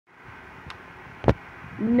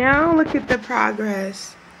Now look at the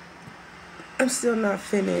progress. I'm still not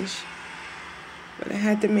finished, but I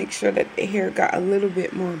had to make sure that the hair got a little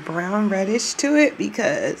bit more brown reddish to it,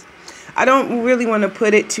 because I don't really want to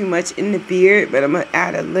put it too much in the beard, but I'm going to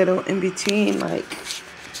add a little in between, like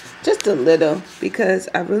just a little, because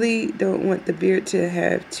I really don't want the beard to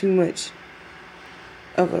have too much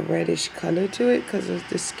of a reddish color to it, because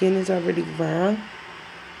the skin is already brown.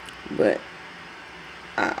 But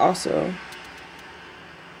I also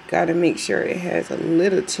gotta make sure it has a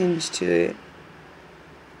little tinge to it.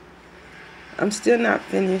 I'm still not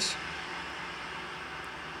finished.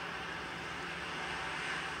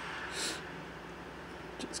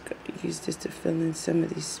 Just gotta use this to fill in some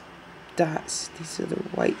of these dots. These are the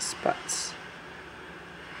white spots.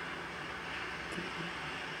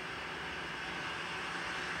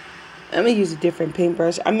 I'm gonna use a different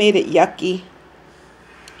paintbrush. I made it yucky.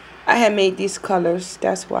 I had made these colors,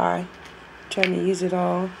 that's why. I'm trying to use it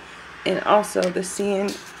all. And also the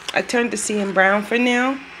cyan, I turned the cyan brown for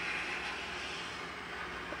now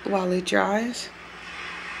while it dries.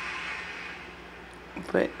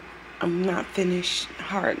 But I'm not finished.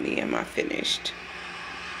 Hardly am I finished.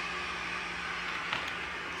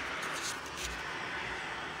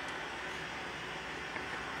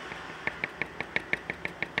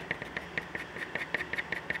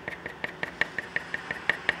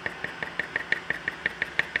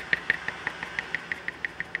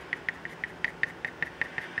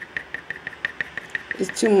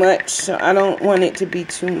 It's too much, so I don't want it to be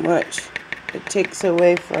too much. It takes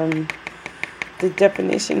away from the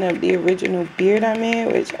definition of the original beard I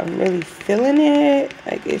made, which I'm really feeling it.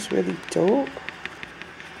 Like, it's really dope.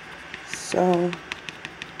 So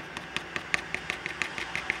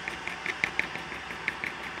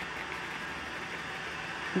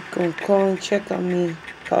I'm gonna call and check on me.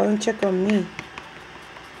 Call and check on me.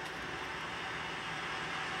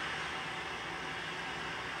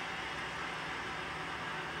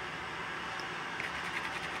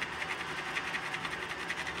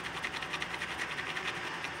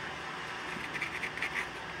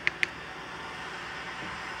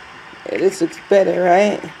 This looks better,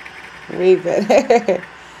 right? Way better.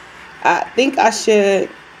 I think I should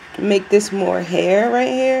make this more hair right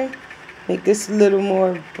here. Make this a little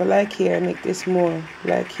more black hair. Make this more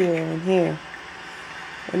black hair in here.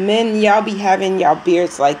 And then y'all be having y'all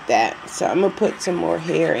beards like that. So I'm going to put some more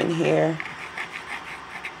hair in here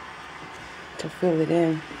to fill it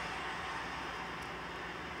in.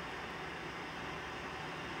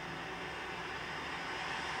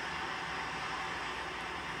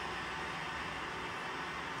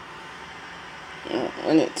 I don't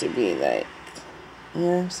want it to be like, you know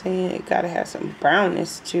what I'm saying? It gotta have some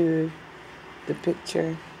brownness to the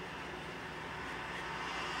picture.